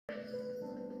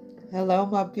Hello,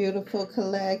 my beautiful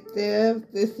collective.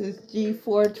 This is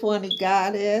G420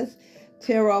 Goddess,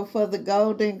 Tarot for the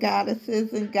Golden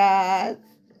Goddesses and Gods.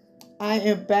 I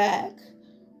am back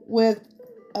with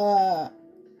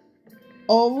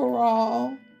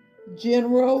overall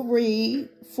general read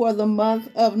for the month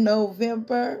of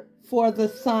November for the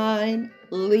sign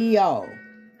Leo.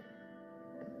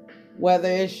 Whether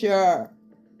it's your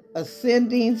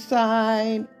ascending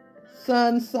sign,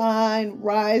 sun sign,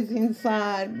 rising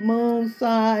sign, moon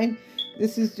sign.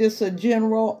 This is just a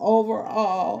general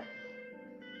overall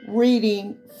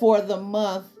reading for the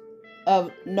month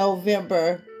of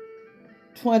November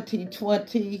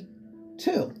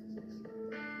 2022.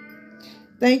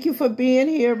 Thank you for being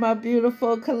here, my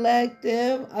beautiful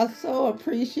collective. I so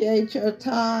appreciate your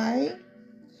time.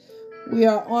 We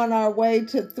are on our way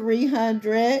to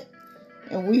 300,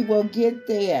 and we will get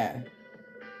there.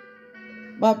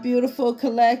 My beautiful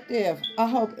collective, I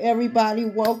hope everybody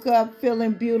woke up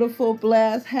feeling beautiful,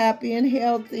 blessed, happy, and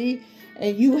healthy,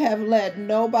 and you have let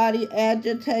nobody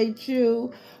agitate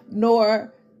you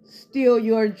nor steal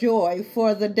your joy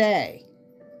for the day.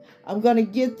 I'm going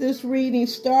to get this reading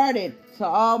started to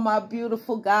all my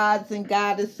beautiful gods and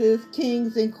goddesses,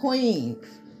 kings and queens.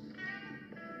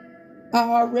 I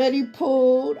already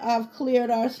pulled. I've cleared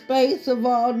our space of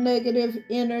all negative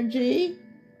energy.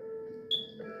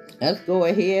 Let's go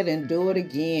ahead and do it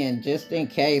again, just in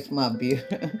case, my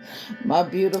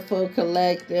beautiful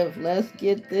collective. Let's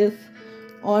get this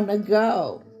on the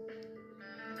go.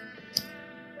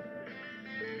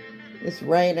 It's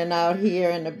raining out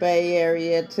here in the Bay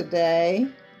Area today.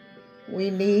 We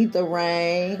need the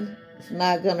rain. It's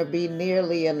not going to be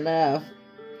nearly enough,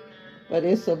 but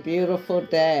it's a beautiful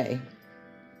day.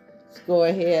 Let's go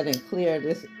ahead and clear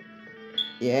this.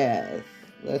 Yes.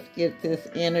 Let's get this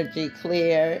energy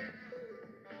cleared.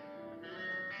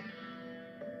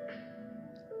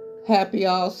 Happy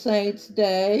All Saints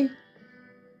Day.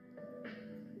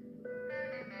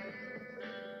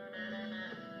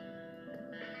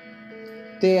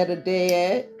 Day of the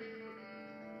Dead.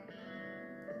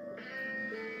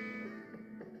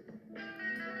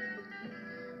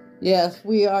 Yes,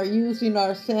 we are using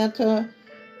our Santa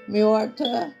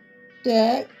Muerta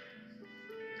deck.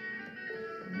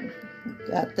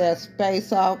 Got that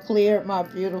space all cleared, my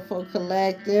beautiful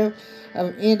collective,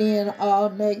 of any and all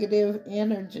negative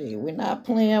energy. We're not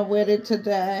playing with it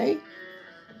today.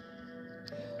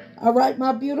 All right,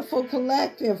 my beautiful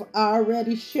collective, I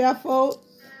already shuffled,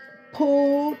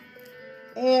 pulled,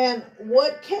 and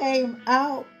what came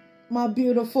out, my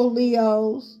beautiful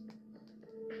Leos?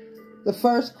 The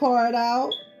first card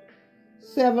out,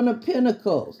 Seven of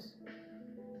Pentacles.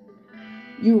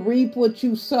 You reap what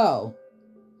you sow.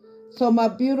 So my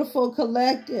beautiful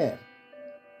collective,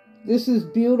 this is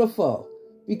beautiful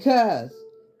because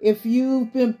if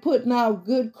you've been putting out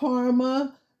good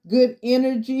karma, good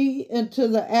energy into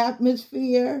the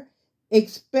atmosphere,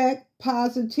 expect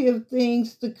positive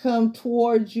things to come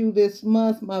towards you this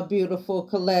month, my beautiful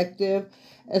collective,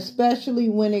 especially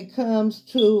when it comes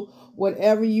to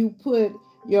whatever you put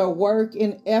your work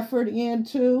and effort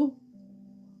into.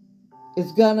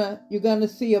 You're gonna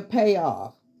see a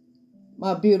payoff.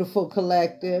 My beautiful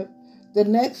collective. The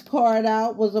next card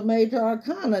out was a major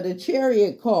arcana, the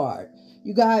Chariot card.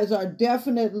 You guys are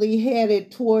definitely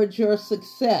headed towards your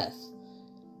success,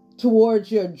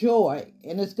 towards your joy,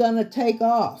 and it's going to take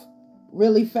off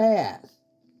really fast.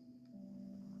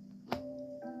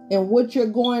 And what you're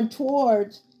going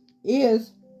towards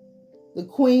is the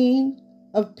Queen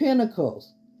of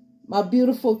Pentacles. My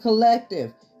beautiful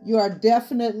collective, you are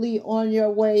definitely on your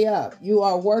way up. You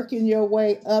are working your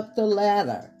way up the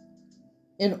ladder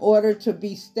in order to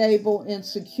be stable and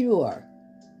secure.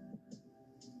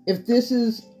 If this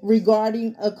is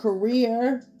regarding a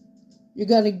career, you're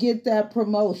going to get that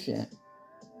promotion.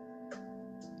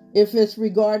 If it's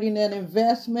regarding an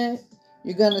investment,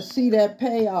 you're going to see that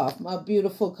payoff, my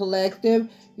beautiful collective,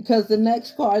 because the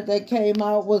next card that came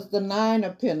out was the Nine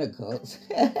of Pentacles.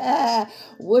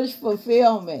 Wish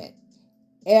fulfillment.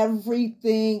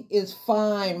 Everything is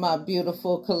fine, my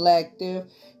beautiful collective.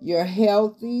 You're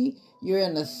healthy. You're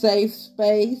in a safe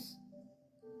space.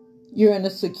 You're in a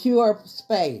secure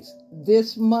space.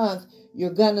 This month,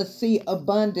 you're going to see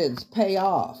abundance pay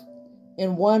off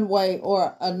in one way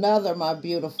or another, my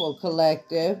beautiful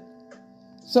collective.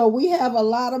 So we have a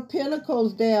lot of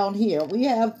pentacles down here. We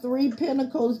have 3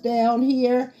 pentacles down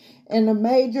here. And the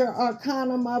major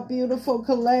arcana, my beautiful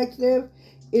collective,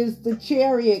 is the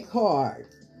Chariot card.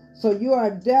 So you are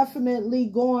definitely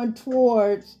going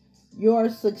towards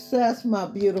your success, my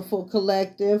beautiful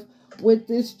collective, with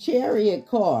this Chariot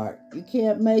card. You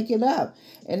can't make it up.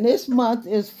 And this month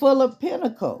is full of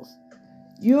pentacles.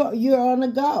 You're on a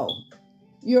go.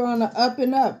 You're on the up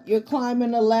and up. You're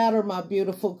climbing the ladder, my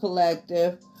beautiful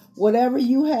collective. Whatever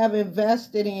you have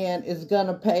invested in is going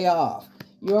to pay off.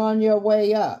 You're on your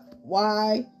way up.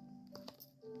 Why?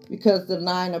 Because the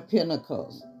Nine of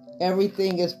Pentacles.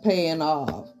 Everything is paying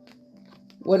off.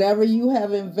 Whatever you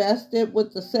have invested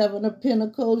with the Seven of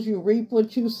Pentacles, you reap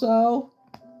what you sow.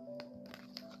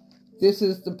 This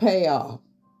is the payoff.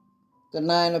 The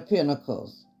Nine of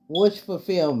Pentacles. Wish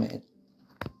fulfillment.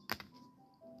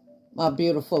 My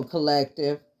beautiful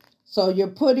collective. So you're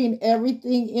putting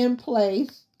everything in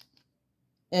place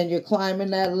and you're climbing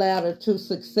that ladder to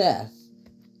success.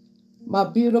 My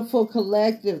beautiful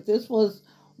collective, this was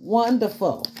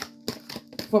wonderful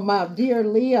for my dear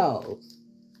Leos.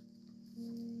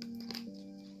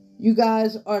 You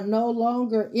guys are no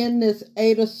longer in this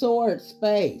Eight of Swords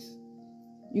space.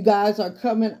 You guys are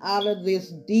coming out of this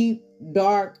deep,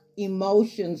 dark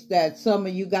emotions that some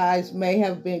of you guys may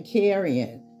have been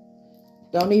carrying.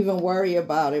 Don't even worry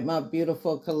about it, my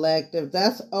beautiful collective.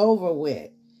 That's over with.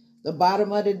 The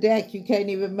bottom of the deck, you can't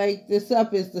even make this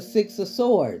up, is the Six of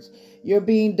Swords. You're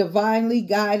being divinely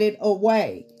guided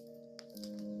away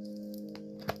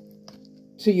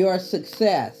to your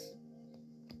success,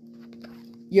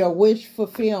 your wish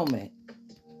fulfillment.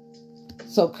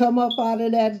 So come up out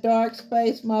of that dark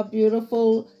space, my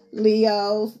beautiful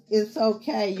Leos. It's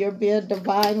okay. You're being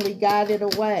divinely guided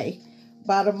away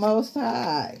by the Most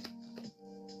High.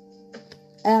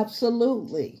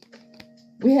 Absolutely.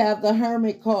 We have the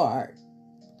Hermit card.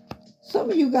 Some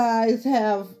of you guys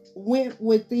have went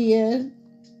within,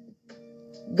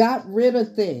 got rid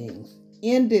of things,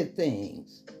 ended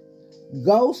things,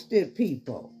 ghosted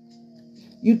people.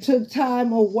 You took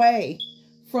time away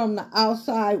from the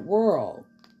outside world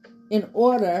in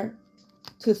order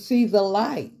to see the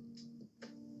light.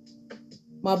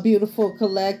 My beautiful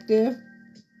collective.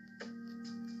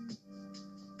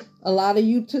 A lot of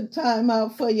you took time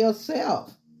out for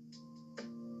yourself.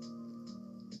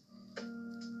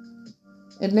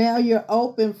 And now you're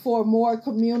open for more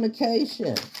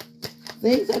communication.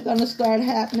 Things are going to start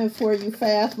happening for you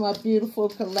fast, my beautiful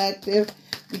collective,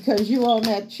 because you're on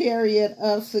that chariot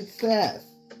of success.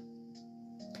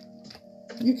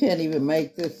 You can't even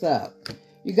make this up.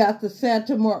 You got the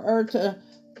Santa Muerte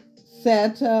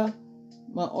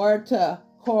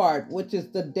card, which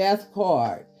is the death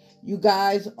card. You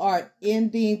guys are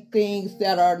ending things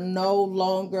that are no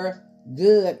longer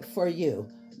good for you,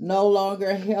 no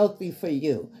longer healthy for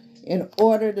you, in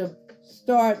order to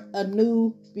start a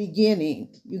new beginning.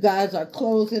 You guys are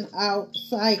closing out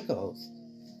cycles.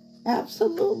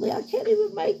 Absolutely. I can't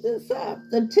even make this up.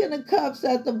 The Ten of Cups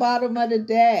at the bottom of the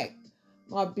deck.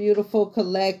 My beautiful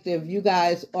collective, you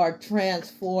guys are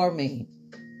transforming.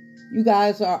 You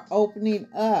guys are opening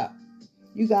up.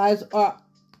 You guys are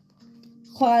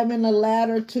climbing the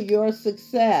ladder to your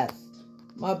success,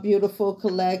 my beautiful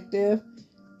collective.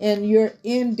 And you're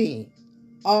ending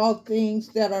all things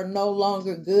that are no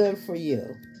longer good for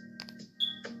you.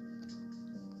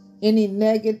 Any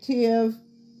negative,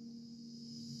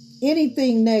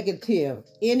 anything negative,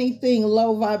 anything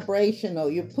low vibrational,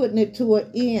 you're putting it to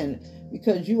an end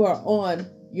because you are on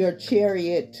your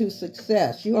chariot to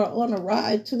success. You are on a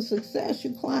ride to success.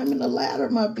 You're climbing the ladder,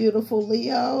 my beautiful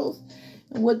Leos.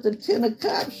 And with the Ten of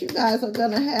Cups, you guys are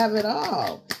going to have it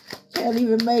all. Can't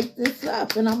even make this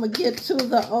up. And I'm going to get to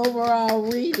the overall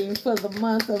reading for the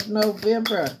month of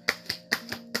November.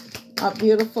 Our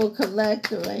beautiful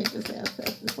collective, angels,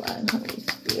 ancestors, flying Holy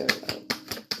Spirit.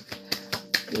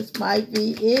 This might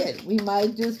be it. We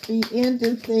might just be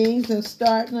ending things and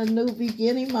starting a new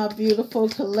beginning, my beautiful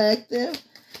collective,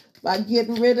 by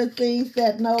getting rid of things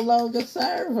that no longer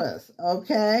serve us.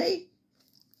 Okay?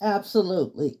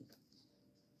 Absolutely.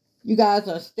 You guys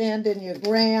are standing your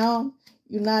ground.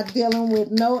 You're not dealing with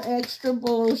no extra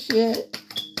bullshit.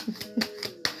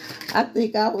 I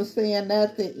think I was saying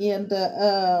that the end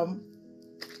of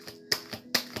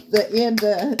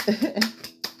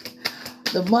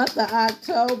the month of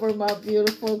October, my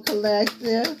beautiful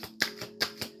collective.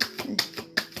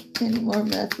 Any more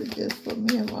messages for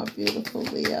me and my beautiful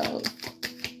Leos?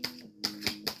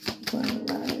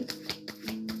 Sunrise,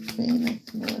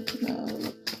 Phoenix, North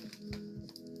Node.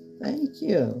 Thank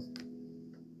you.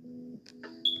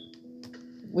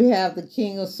 We have the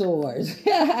King of Swords.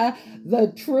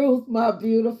 The truth, my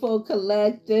beautiful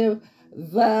collective.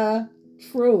 The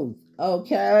truth,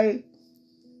 okay?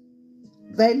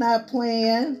 They not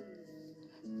playing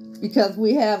because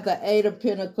we have the Eight of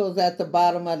Pentacles at the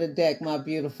bottom of the deck, my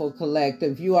beautiful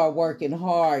collective. You are working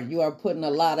hard. You are putting a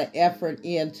lot of effort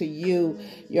into you,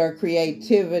 your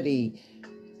creativity,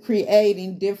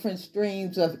 creating different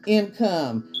streams of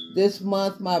income. This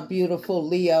month, my beautiful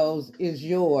Leos, is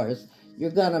yours.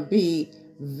 You're going to be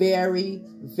very,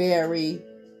 very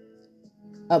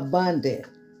abundant,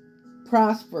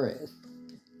 prosperous.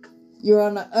 You're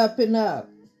on the up and up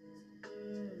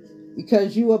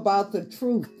because you about the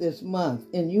truth this month,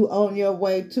 and you on your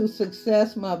way to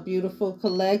success, my beautiful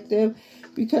collective,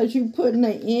 because you're putting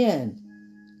an end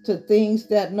to things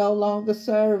that no longer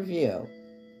serve you.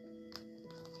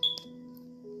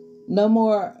 No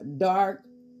more dark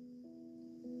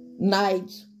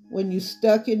nights when you're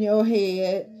stuck in your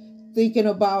head thinking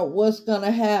about what's going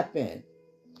to happen.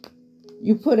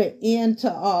 You put an end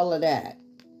to all of that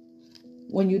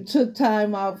when you took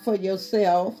time out for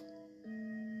yourself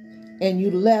and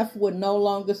you left what no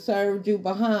longer served you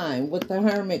behind with the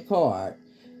Hermit card.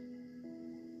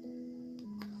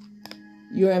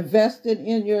 You're invested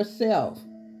in yourself.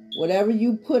 Whatever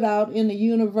you put out in the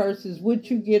universe is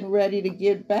what you're getting ready to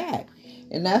get back.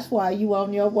 And that's why you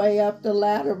on your way up the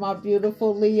ladder, my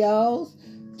beautiful Leos,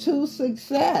 to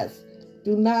success.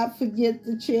 Do not forget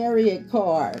the Chariot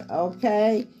card,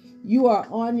 okay? You are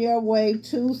on your way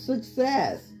to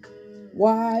success.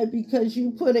 Why? Because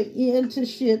you put an end to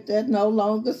shit that no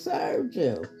longer served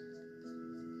you.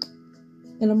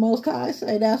 And the Most High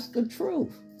say that's the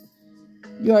truth.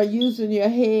 You are using your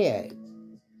head.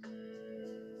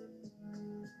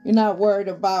 You're not worried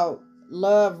about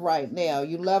love right now.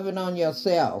 You're loving on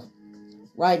yourself.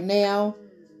 Right now,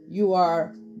 you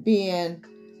are being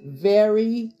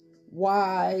very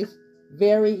wise,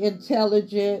 very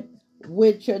intelligent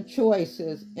with your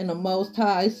choices. And the Most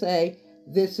High say,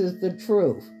 this is the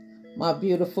truth, my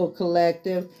beautiful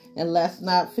collective. And let's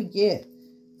not forget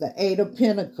the Eight of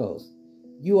Pentacles.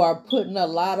 You are putting a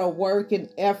lot of work and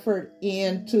effort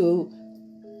into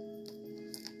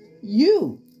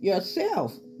you,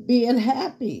 yourself, being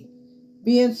happy,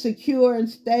 being secure and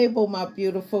stable, my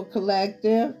beautiful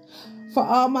collective. For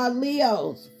all my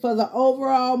Leos, for the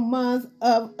overall month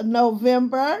of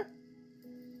November,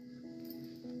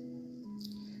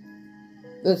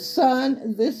 the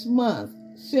sun this month,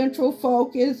 central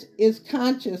focus is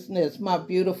consciousness, my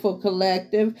beautiful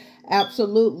collective.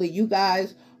 Absolutely, you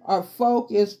guys are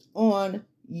focused on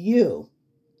you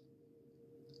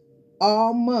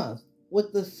all month.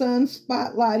 With the sun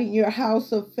spotlighting your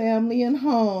house of family and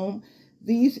home,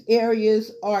 these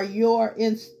areas are your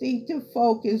instinctive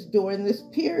focus during this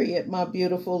period, my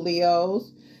beautiful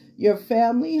Leos. Your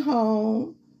family,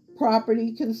 home,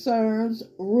 property concerns,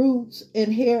 roots,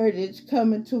 and heritage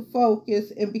come into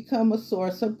focus and become a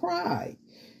source of pride.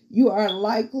 You are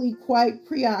likely quite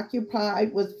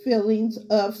preoccupied with feelings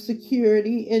of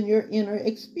security in your inner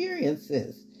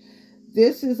experiences.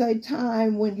 This is a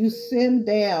time when you send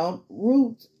down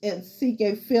roots and seek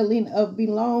a feeling of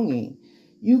belonging.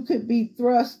 You could be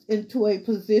thrust into a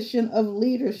position of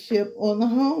leadership on the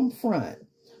home front.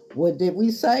 What did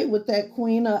we say with that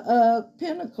Queen of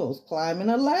Pentacles? Climbing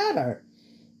a ladder.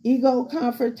 Ego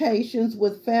confrontations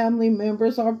with family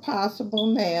members are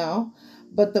possible now,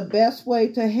 but the best way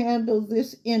to handle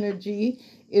this energy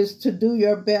is to do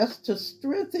your best to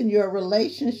strengthen your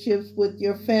relationships with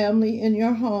your family and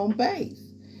your home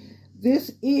base.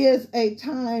 This is a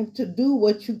time to do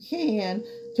what you can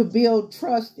to build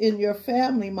trust in your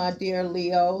family, my dear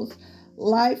Leos,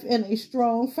 life and a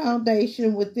strong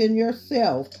foundation within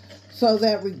yourself, so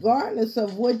that regardless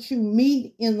of what you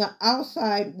meet in the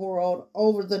outside world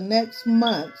over the next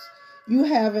months, you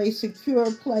have a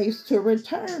secure place to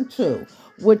return to,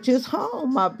 which is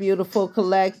home, my beautiful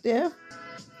collective.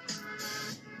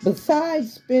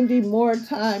 Besides spending more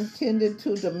time tending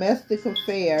to domestic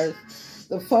affairs,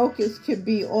 the focus can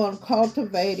be on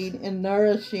cultivating and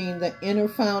nourishing the inner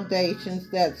foundations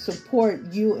that support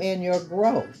you and your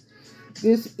growth.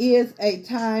 This is a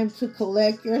time to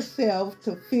collect yourself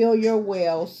to fill your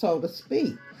well, so to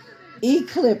speak.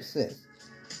 Eclipses.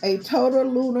 A total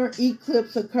lunar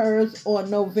eclipse occurs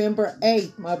on November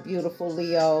 8th, my beautiful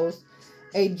Leos.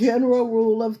 A general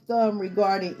rule of thumb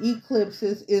regarding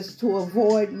eclipses is to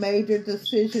avoid major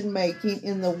decision-making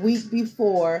in the week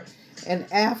before and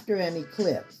after an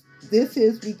eclipse. This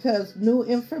is because new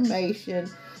information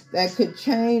that could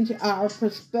change our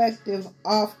perspective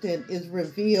often is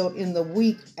revealed in the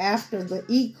week after the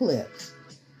eclipse.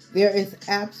 There is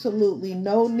absolutely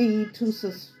no need to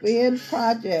suspend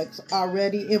projects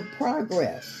already in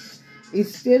progress.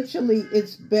 Essentially,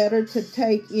 it's better to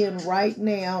take in right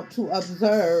now to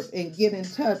observe and get in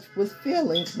touch with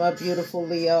feelings, my beautiful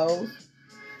Leos.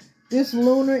 This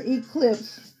lunar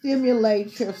eclipse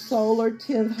stimulates your solar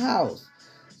 10th house.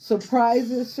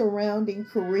 Surprises surrounding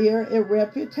career and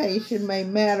reputation may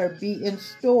be in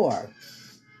store.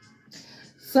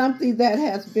 Something that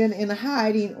has been in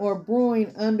hiding or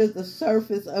brewing under the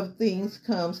surface of things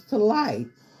comes to light,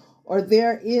 or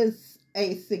there is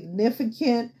a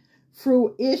significant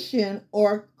fruition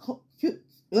or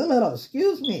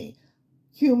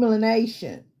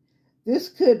culmination. This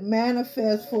could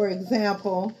manifest, for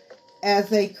example,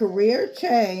 as a career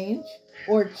change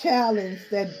or challenge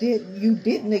that you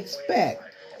didn't expect,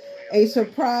 a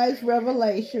surprise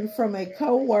revelation from a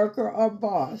coworker or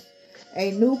boss,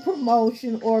 a new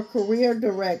promotion or career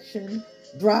direction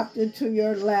dropped into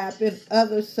your lap, and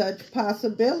other such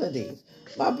possibilities.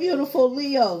 My beautiful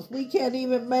Leos, we can't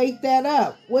even make that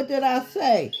up. What did I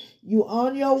say? You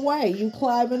on your way. You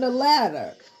climbing a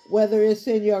ladder. Whether it's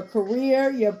in your career,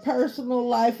 your personal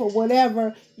life, or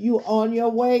whatever, you on your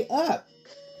way up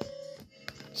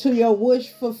to your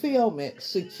wish fulfillment,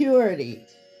 security,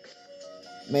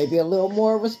 maybe a little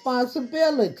more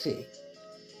responsibility.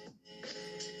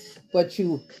 But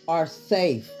you are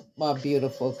safe, my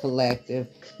beautiful collective.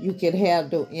 You can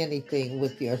handle anything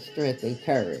with your strength and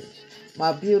courage.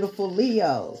 My beautiful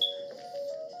Leos,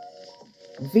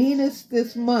 Venus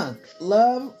this month,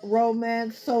 love,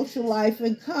 romance, social life,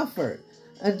 and comfort.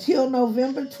 Until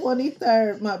November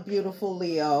 23rd, my beautiful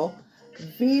Leo,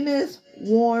 Venus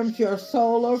warms your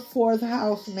solar fourth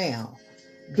house now.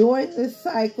 During this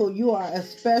cycle, you are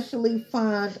especially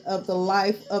fond of the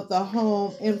life of the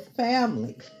home and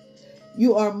family.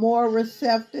 You are more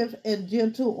receptive and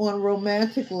gentle on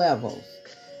romantic levels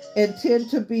and tend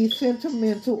to be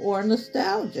sentimental or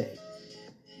nostalgic.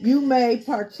 You may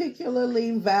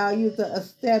particularly value the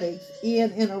aesthetics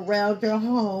in and around your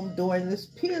home during this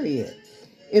period.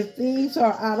 If things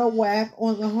are out of whack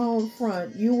on the home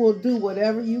front, you will do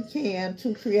whatever you can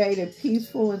to create a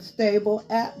peaceful and stable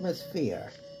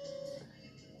atmosphere.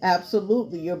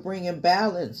 Absolutely, you're bringing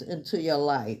balance into your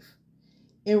life.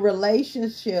 In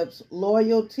relationships,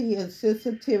 loyalty and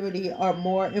sensitivity are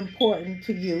more important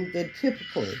to you than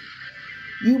typically.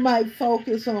 You might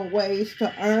focus on ways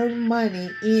to earn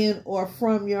money in or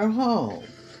from your home.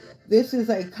 This is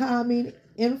a calming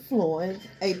influence,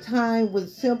 a time when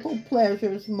simple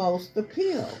pleasures most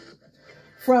appeal.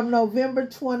 From November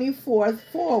 24th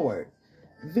forward,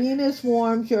 Venus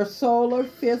warms your solar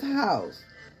fifth house.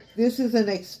 This is an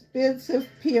expensive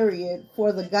period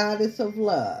for the goddess of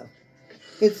love.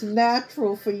 It's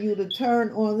natural for you to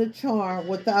turn on the charm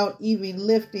without even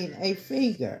lifting a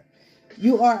finger.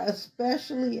 You are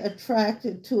especially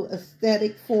attracted to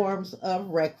aesthetic forms of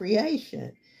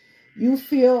recreation. You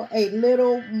feel a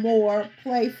little more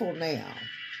playful now.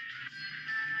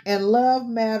 And love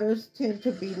matters tend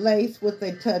to be laced with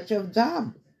a touch of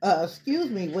drama.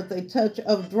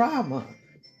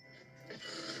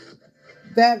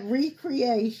 That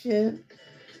recreation,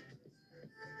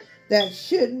 that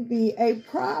shouldn't be a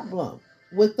problem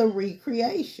with the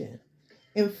recreation.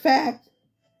 In fact,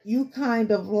 you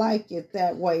kind of like it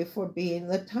that way for being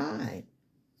the time,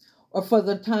 or for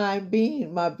the time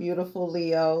being, my beautiful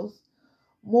Leos.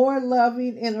 More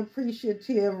loving and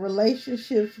appreciative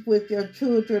relationships with your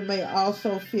children may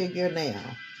also figure now.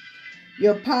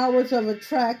 Your powers of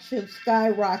attraction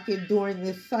skyrocket during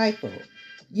this cycle,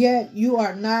 yet you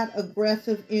are not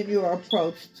aggressive in your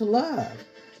approach to love.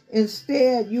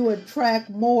 Instead, you attract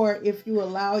more if you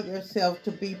allow yourself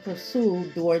to be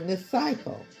pursued during this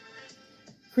cycle.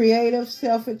 Creative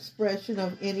self-expression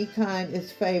of any kind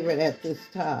is favored at this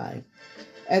time.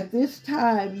 At this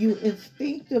time, you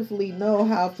instinctively know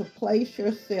how to place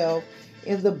yourself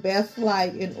in the best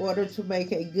light in order to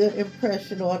make a good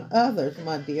impression on others,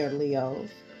 my dear Leos.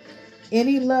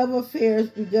 Any love affairs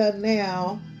begun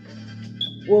now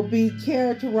will be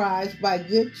characterized by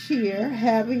good cheer,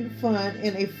 having fun,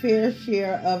 and a fair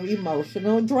share of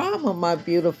emotional drama, my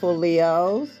beautiful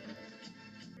Leos.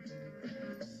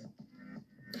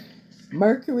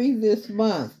 Mercury this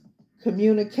month,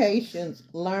 communications,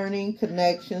 learning,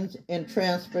 connections, and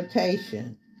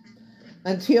transportation.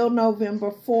 Until November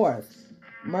 4th,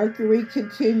 Mercury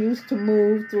continues to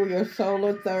move through your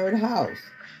solar third house.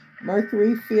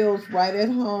 Mercury feels right at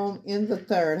home in the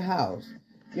third house.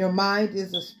 Your mind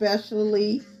is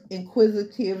especially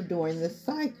inquisitive during this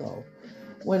cycle.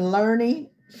 When learning,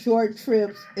 short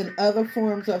trips, and other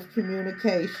forms of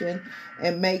communication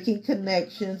and making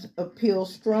connections appeal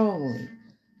strongly.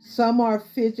 Some are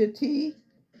fidgety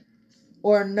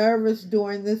or nervous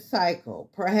during this cycle,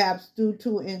 perhaps due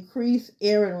to increased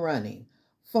errand running,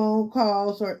 phone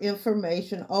calls, or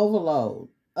information overload.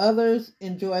 Others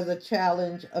enjoy the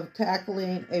challenge of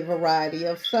tackling a variety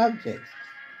of subjects.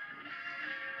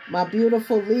 My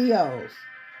beautiful Leos,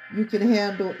 you can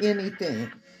handle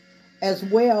anything. As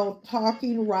well,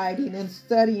 talking, writing, and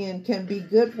studying can be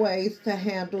good ways to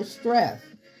handle stress.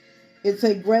 It's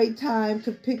a great time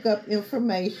to pick up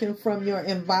information from your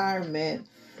environment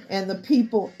and the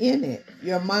people in it.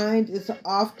 Your mind is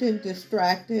often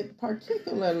distracted,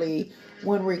 particularly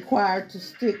when required to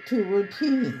stick to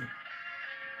routine.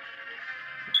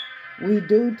 We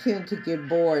do tend to get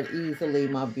bored easily,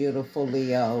 my beautiful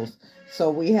Leos, so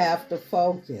we have to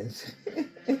focus.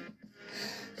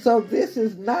 So this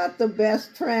is not the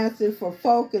best transit for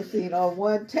focusing on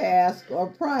one task or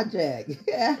project.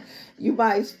 You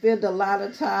might spend a lot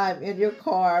of time in your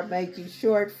car making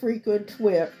short, frequent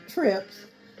trips,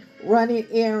 running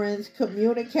errands,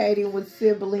 communicating with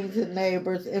siblings and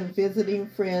neighbors, and visiting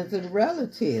friends and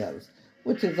relatives,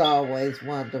 which is always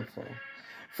wonderful.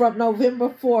 From November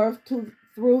 4th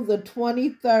through the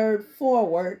 23rd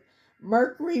forward,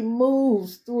 Mercury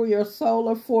moves through your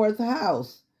solar fourth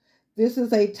house. This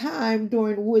is a time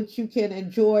during which you can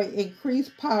enjoy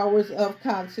increased powers of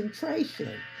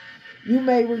concentration. You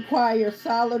may require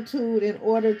solitude in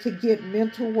order to get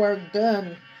mental work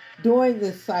done during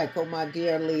this cycle, my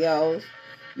dear Leos.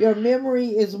 Your memory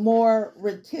is more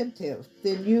retentive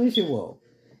than usual,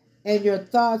 and your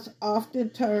thoughts often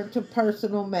turn to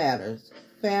personal matters,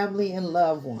 family, and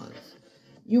loved ones.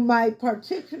 You might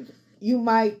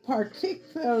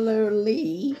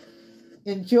particularly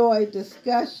enjoy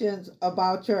discussions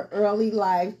about your early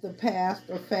life, the past,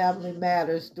 or family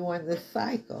matters during this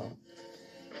cycle.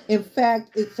 In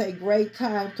fact, it's a great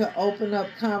time to open up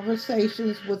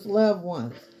conversations with loved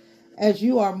ones, as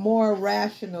you are more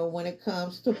rational when it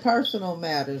comes to personal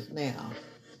matters now.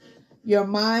 Your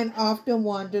mind often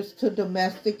wanders to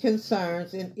domestic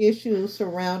concerns and issues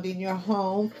surrounding your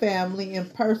home, family,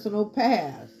 and personal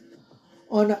past.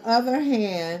 On the other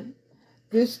hand,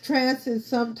 this transit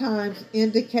sometimes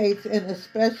indicates an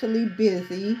especially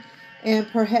busy and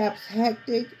perhaps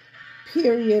hectic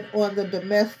period on the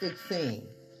domestic scene.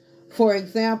 For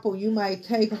example, you might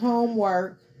take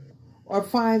homework or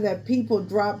find that people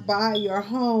drop by your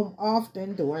home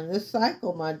often during this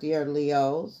cycle, my dear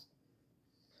Leos.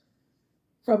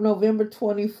 From November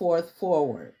 24th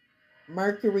forward,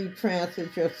 Mercury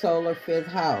transits your solar fifth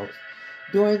house.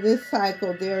 During this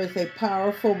cycle, there is a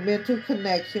powerful mental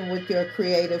connection with your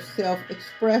creative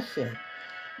self-expression.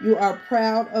 You are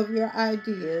proud of your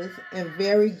ideas and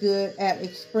very good at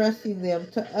expressing them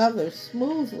to others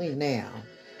smoothly now.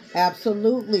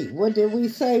 Absolutely. What did we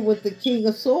say with the King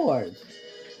of Swords?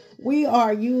 We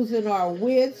are using our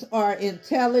wits, our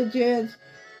intelligence.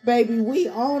 Baby, we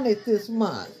own it this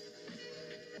month.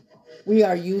 We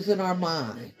are using our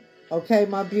mind. Okay,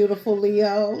 my beautiful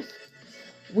Leos?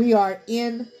 We are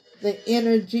in the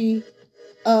energy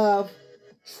of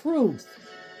truth,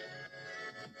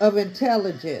 of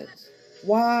intelligence.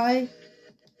 Why?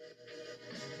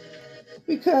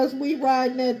 Because we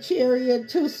riding that chariot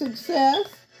to success,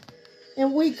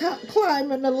 and we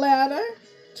climbing the ladder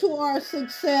to our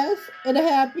success and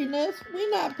happiness.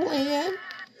 We're not playing,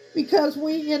 because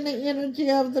we in the energy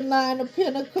of the Nine of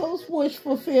Pentacles, wish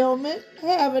fulfillment,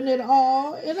 having it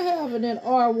all and having it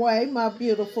our way, my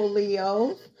beautiful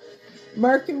Leos.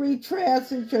 Mercury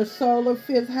transits your solar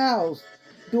fifth house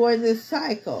during this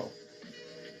cycle.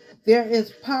 There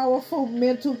is powerful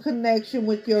mental connection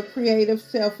with your creative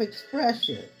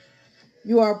self-expression.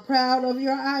 You are proud of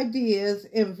your ideas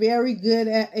and very good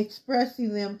at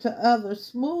expressing them to others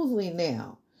smoothly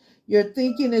now. Your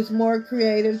thinking is more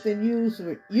creative than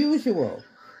usual.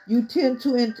 You tend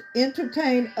to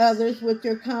entertain others with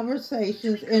your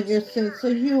conversations, and your sense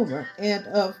of humor and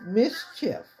of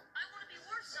mischief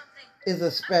is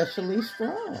especially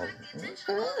strong.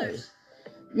 Okay.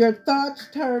 Your thoughts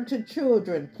turn to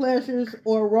children, pleasures,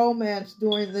 or romance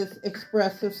during this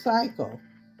expressive cycle.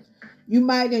 You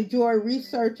might enjoy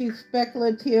researching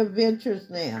speculative ventures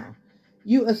now.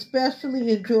 You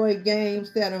especially enjoy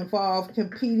games that involve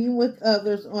competing with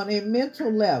others on a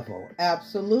mental level.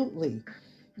 Absolutely.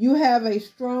 You have a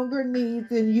stronger need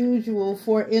than usual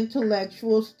for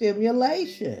intellectual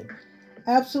stimulation.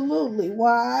 Absolutely.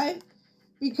 Why?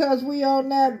 Because we on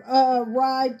that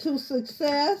ride to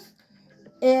success,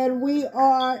 and we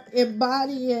are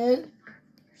embodying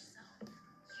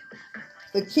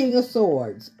the King of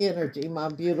Swords energy, my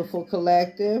beautiful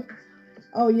collective.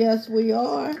 Oh, yes, we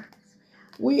are.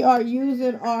 We are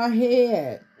using our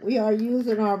head. We are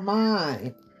using our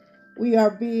mind. We are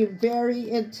being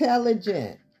very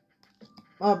intelligent,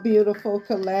 my beautiful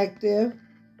collective.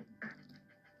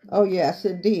 Oh, yes,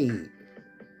 indeed.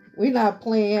 We're not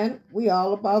playing. We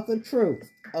all about the truth,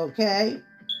 okay?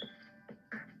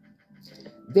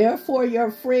 Therefore,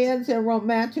 your friends and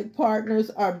romantic partners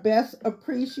are best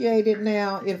appreciated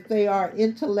now if they are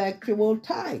intellectual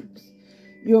types.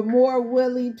 You're more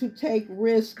willing to take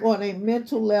risk on a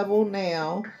mental level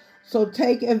now, So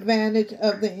take advantage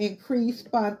of the increased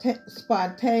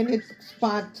spontaneity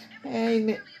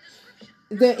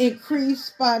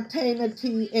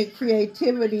and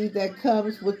creativity that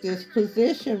comes with this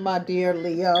position, my dear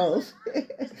Leos.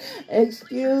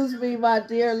 Excuse me, my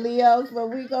dear Leos, but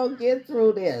we gonna get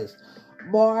through this.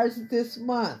 Mars this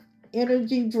month,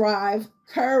 energy, drive,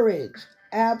 courage,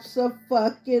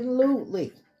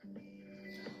 abso-fucking-lutely.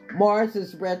 Mars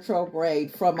is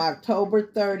retrograde from October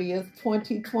 30th,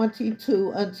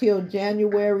 2022 until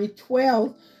January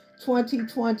 12th,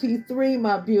 2023,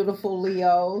 my beautiful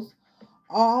Leos.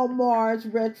 All Mars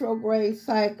retrograde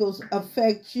cycles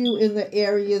affect you in the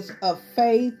areas of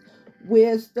faith,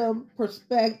 wisdom,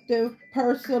 perspective,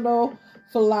 personal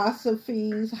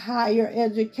philosophies, higher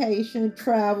education,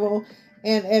 travel,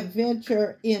 and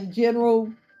adventure in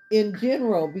general,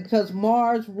 because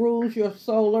Mars rules your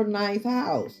solar ninth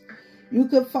house. You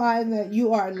could find that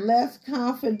you are less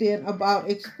confident about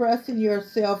expressing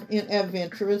yourself in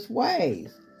adventurous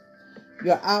ways.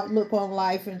 Your outlook on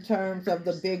life in terms of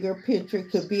the bigger picture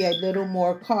could be a little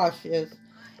more cautious,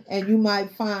 and you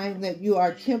might find that you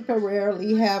are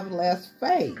temporarily have less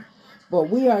faith. But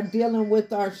we are dealing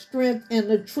with our strength and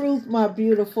the truth, my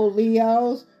beautiful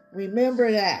Leos. Remember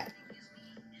that.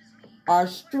 Our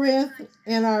strength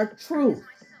and our truth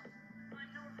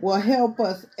will help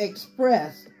us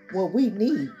express what we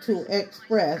need to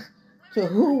express to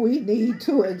who we need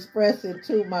to express it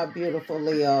to, my beautiful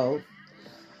Leos.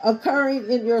 Occurring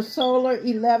in your solar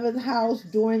 11th house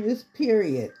during this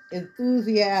period,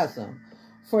 enthusiasm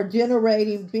for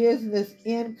generating business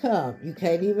income. You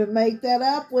can't even make that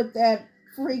up with that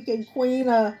freaking Queen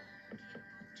of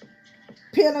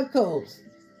Pentacles.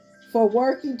 For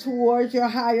working towards your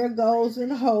higher goals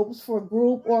and hopes for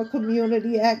group or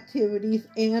community activities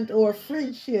and or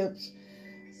friendships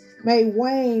may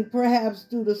wane, perhaps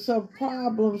due to some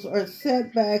problems or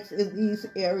setbacks in these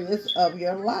areas of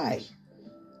your life.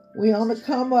 We on the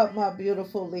come up, my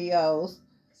beautiful Leos.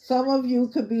 Some of you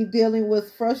could be dealing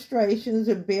with frustrations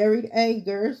and buried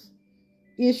angers,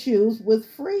 issues with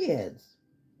friends.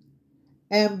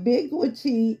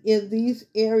 Ambiguity in these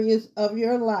areas of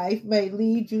your life may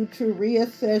lead you to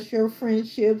reassess your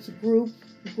friendships, group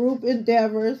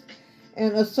endeavors,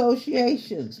 and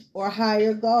associations or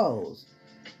higher goals.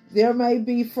 There may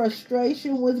be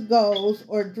frustration with goals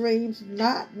or dreams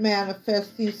not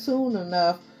manifesting soon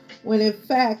enough, when in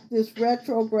fact this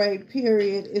retrograde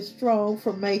period is strong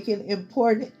for making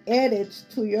important edits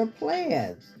to your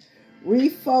plans.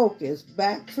 Refocus,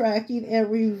 backtracking,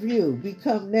 and review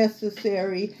become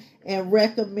necessary and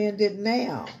recommended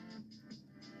now.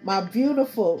 My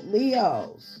beautiful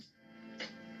Leos,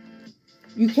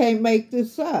 you can't make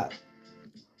this up.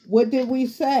 What did we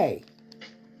say?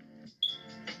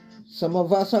 Some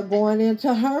of us are going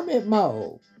into hermit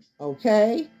mode,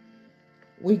 okay?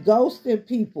 We ghosting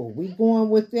people. We going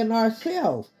within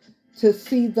ourselves to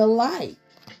see the light,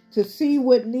 to see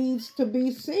what needs to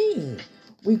be seen.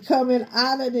 We coming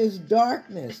out of this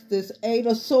darkness, this Eight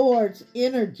of Swords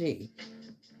energy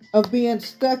of being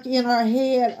stuck in our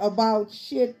head about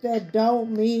shit that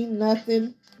don't mean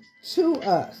nothing to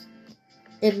us.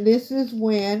 And this is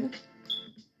when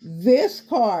this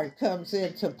card comes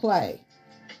into play.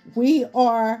 We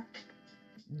are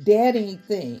deading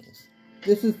things.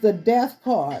 This is the death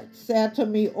card,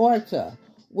 Satami Orta.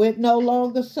 What no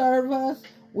longer serve us,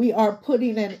 we are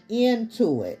putting an end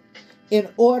to it in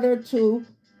order to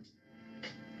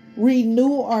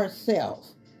renew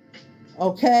ourselves.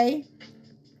 Okay?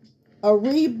 A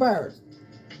rebirth.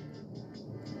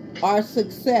 Our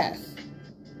success.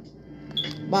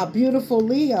 My beautiful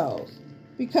Leos.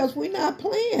 Because we're not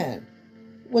playing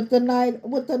with the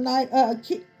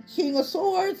King of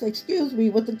Swords,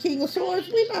 with the King of Swords.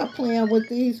 We're not playing with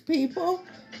these people,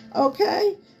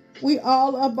 okay? We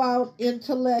all about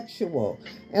intellectual.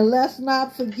 And let's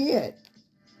not forget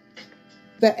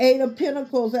the Eight of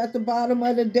Pentacles at the bottom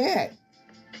of the deck.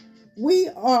 We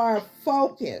are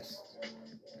focused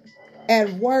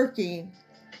and working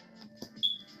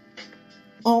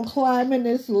on climbing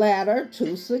this ladder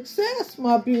to success,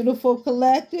 my beautiful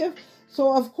collective.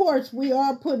 So, of course, we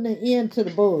are putting an end to the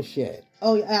bullshit.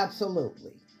 Oh,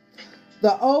 absolutely.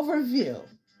 The overview,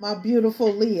 my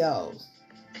beautiful Leos,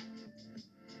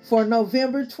 for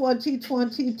November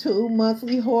 2022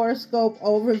 monthly horoscope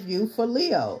overview for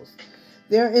Leos.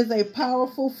 There is a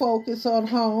powerful focus on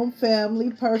home,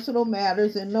 family, personal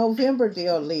matters in November,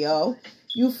 dear Leo.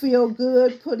 You feel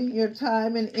good putting your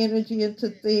time and energy into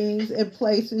things and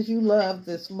places you love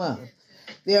this month.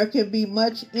 There can be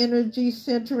much energy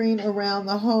centering around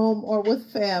the home or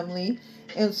with family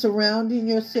and surrounding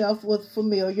yourself with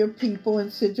familiar people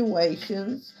and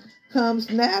situations. comes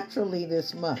naturally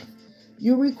this month.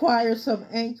 You require some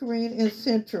anchoring and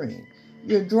centering.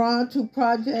 You're drawn to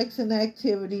projects and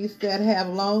activities that have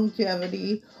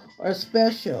longevity or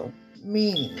special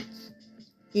meanings.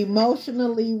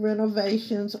 Emotionally,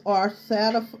 renovations are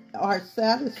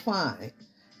satisfying.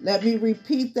 Let me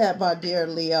repeat that, my dear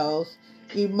Leos.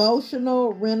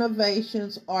 Emotional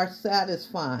renovations are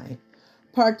satisfying,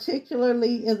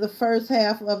 particularly in the first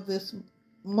half of this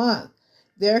month.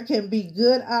 There can be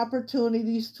good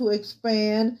opportunities to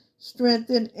expand,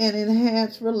 strengthen, and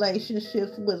enhance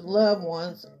relationships with loved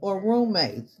ones or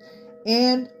roommates.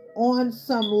 And on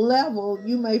some level,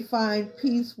 you may find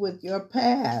peace with your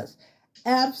past.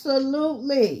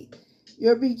 Absolutely.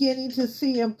 You're beginning to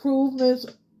see improvements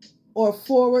or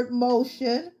forward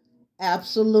motion.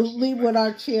 Absolutely, with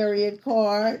our Chariot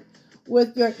card.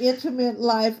 With your intimate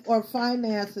life or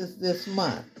finances this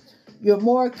month. You're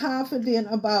more confident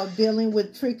about dealing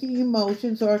with tricky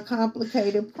emotions or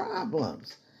complicated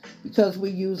problems because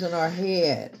we're using our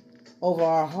head over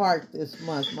our heart this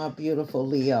month, my beautiful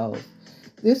Leos.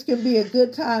 This can be a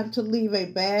good time to leave a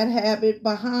bad habit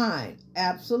behind.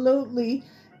 Absolutely,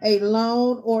 a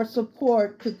loan or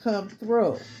support could come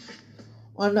through.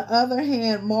 On the other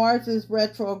hand, Mars is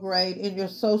retrograde in your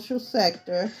social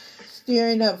sector,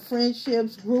 steering up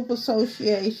friendships, group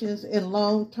associations, and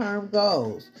long-term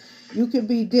goals. You could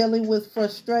be dealing with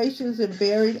frustrations and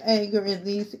buried anger in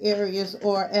these areas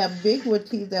or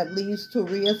ambiguity that leads to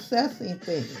reassessing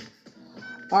things.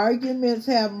 Arguments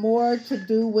have more to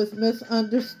do with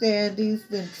misunderstandings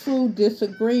than true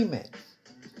disagreements.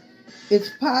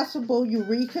 It's possible you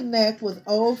reconnect with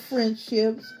old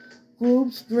friendships,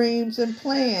 groups, dreams, and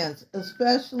plans,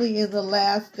 especially in the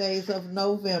last days of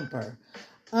November.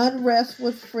 Unrest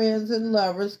with friends and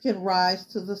lovers can rise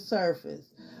to the surface,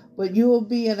 but you will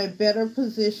be in a better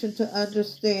position to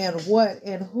understand what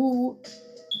and who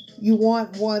you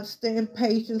want once the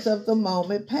impatience of the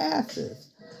moment passes.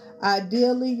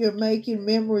 Ideally, you're making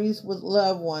memories with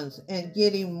loved ones and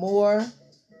getting more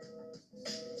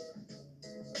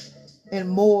and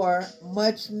more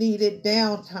much-needed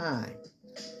downtime.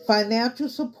 Financial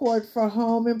support for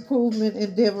home improvement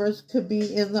endeavors could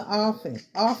be in the offerings.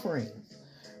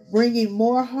 Bringing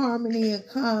more harmony and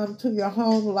calm to your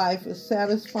home life is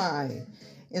satisfying.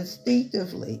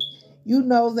 Instinctively, you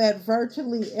know that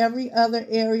virtually every other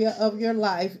area of your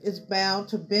life is bound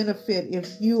to benefit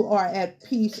if you are at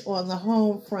peace on the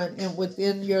home front and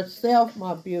within yourself,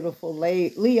 my beautiful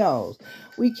Leos.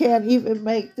 We can't even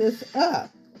make this up.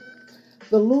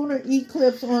 The lunar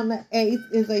eclipse on the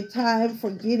 8th is a time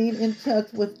for getting in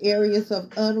touch with areas of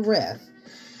unrest.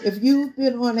 If you've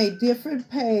been on a different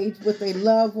page with a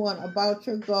loved one about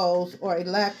your goals or a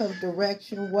lack of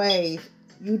direction weighs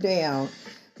you down,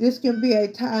 this can be a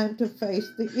time to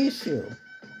face the issue.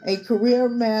 A career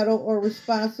matter or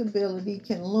responsibility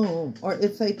can loom, or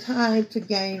it's a time to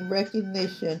gain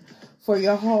recognition for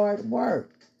your hard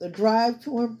work. The drive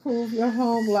to improve your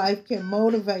home life can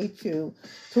motivate you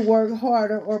to work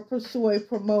harder or pursue a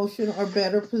promotion or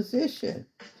better position.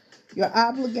 Your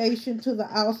obligation to the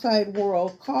outside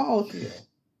world calls you.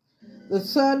 The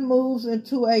sun moves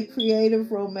into a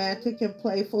creative, romantic, and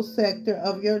playful sector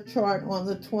of your chart on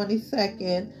the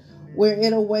 22nd, where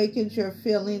it awakens your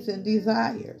feelings and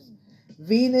desires.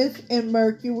 Venus and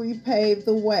Mercury pave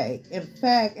the way. In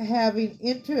fact, having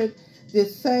entered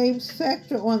this same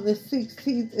sector on the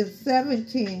 16th and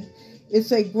 17th,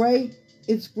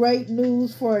 it's great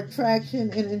news for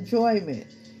attraction and enjoyment.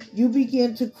 You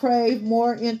begin to crave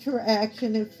more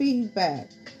interaction and feedback.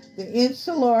 The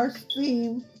insular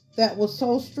theme that was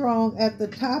so strong at the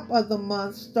top of the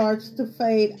month starts to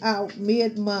fade out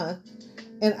mid-month,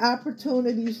 and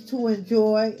opportunities to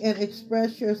enjoy and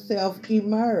express yourself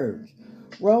emerge.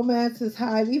 Romance is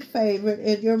highly favored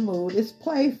and your mood is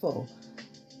playful.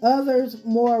 Others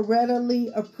more readily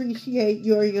appreciate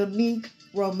your unique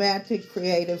romantic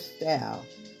creative style.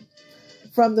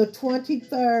 From the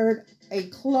 23rd, a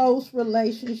close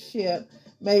relationship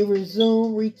may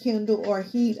resume, rekindle, or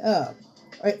heat up.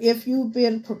 Or if you've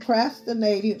been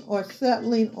procrastinating or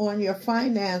settling on your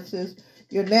finances,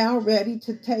 you're now ready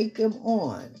to take them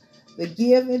on. The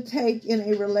give and take in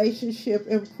a relationship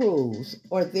improves,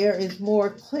 or there is more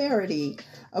clarity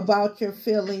about your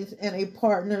feelings and a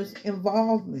partner's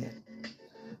involvement.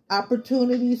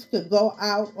 Opportunities to go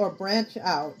out or branch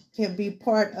out can be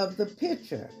part of the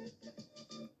picture.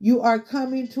 You are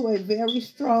coming to a very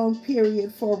strong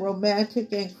period for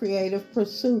romantic and creative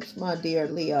pursuits, my dear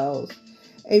Leos.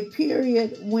 A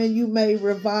period when you may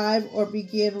revive or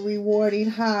begin rewarding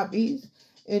hobbies,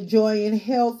 enjoying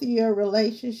healthier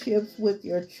relationships with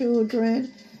your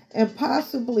children, and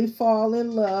possibly fall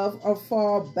in love or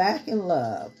fall back in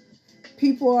love.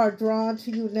 People are drawn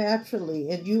to you naturally,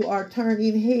 and you are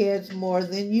turning heads more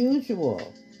than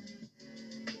usual.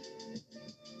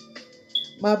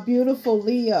 My beautiful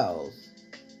Leos,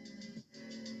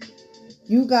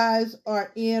 you guys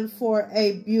are in for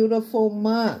a beautiful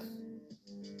month,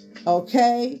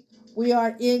 okay? We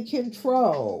are in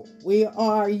control. We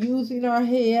are using our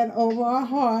head over our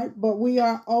heart, but we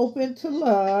are open to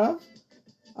love,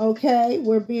 okay?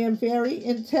 We're being very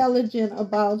intelligent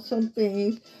about some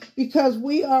things because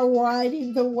we are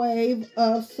riding the wave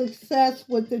of success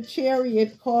with the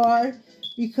Chariot card,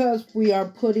 because we are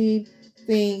putting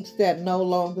things that no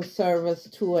longer serve us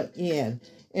to an end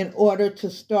in order to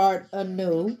start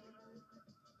anew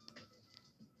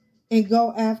and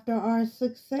go after our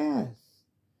success.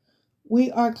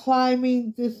 We are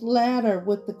climbing this ladder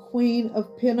with the Queen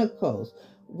of Pentacles.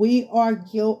 We are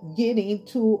getting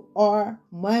to our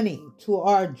money, to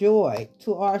our joy,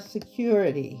 to our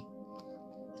security.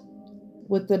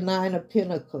 With the Nine of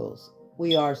Pentacles,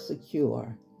 we are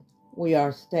secure. We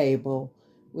are stable.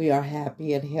 We are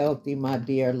happy and healthy, my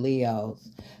dear Leos.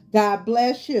 God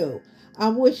bless you.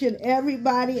 I'm wishing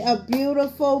everybody a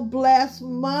beautiful, blessed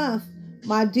month,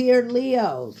 my dear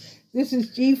Leos. This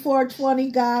is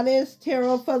G420 Goddess,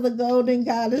 Tarot for the Golden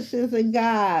Goddesses and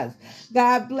Gods.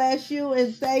 God bless you,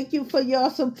 and thank you for your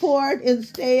support and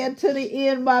staying to the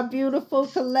end, my beautiful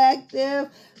collective.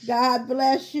 God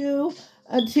bless you.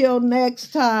 Until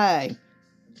next time,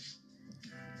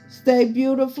 stay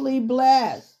beautifully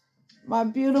blessed. My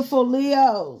beautiful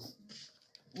Leos,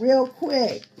 real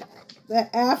quick,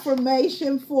 the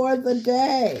affirmation for the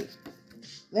day.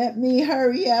 Let me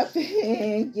hurry up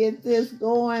and get this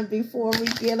going before we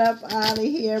get up out of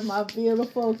here, my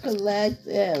beautiful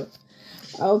collective.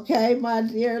 Okay, my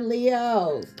dear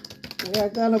Leos, we are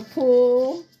going to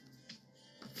pull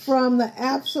from the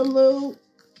Absolute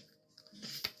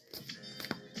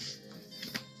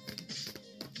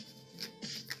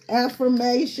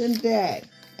Affirmation deck.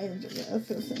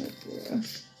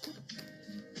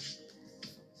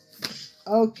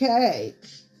 Okay.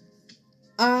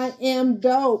 I am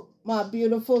dope, my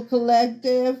beautiful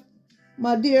collective.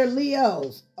 My dear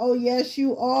Leos, oh yes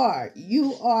you are.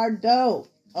 You are dope,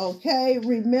 okay?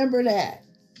 Remember that.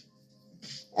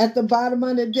 At the bottom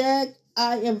of the deck,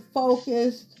 I am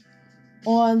focused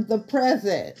on the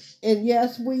present. And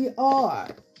yes, we are.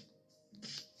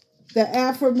 The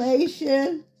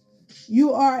affirmation: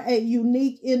 you are a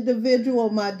unique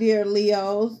individual, my dear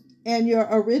Leos, and your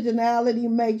originality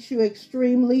makes you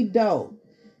extremely dope.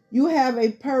 You have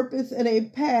a purpose and a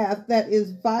path that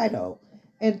is vital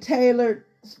and tailored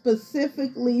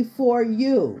specifically for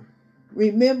you.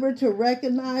 Remember to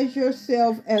recognize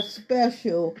yourself as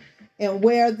special and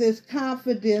wear this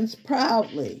confidence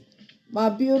proudly. My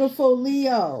beautiful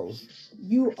Leos,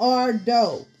 you are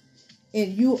dope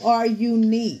and you are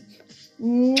unique.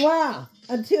 Mwah!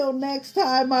 Until next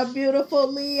time, my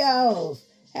beautiful Leos,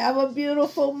 have a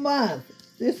beautiful month.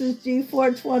 This is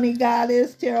G420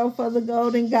 Goddess, Tarot for the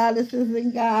Golden Goddesses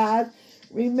and Gods.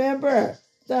 Remember,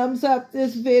 thumbs up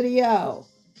this video.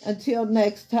 Until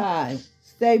next time,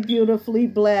 stay beautifully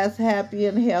blessed, happy,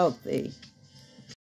 and healthy.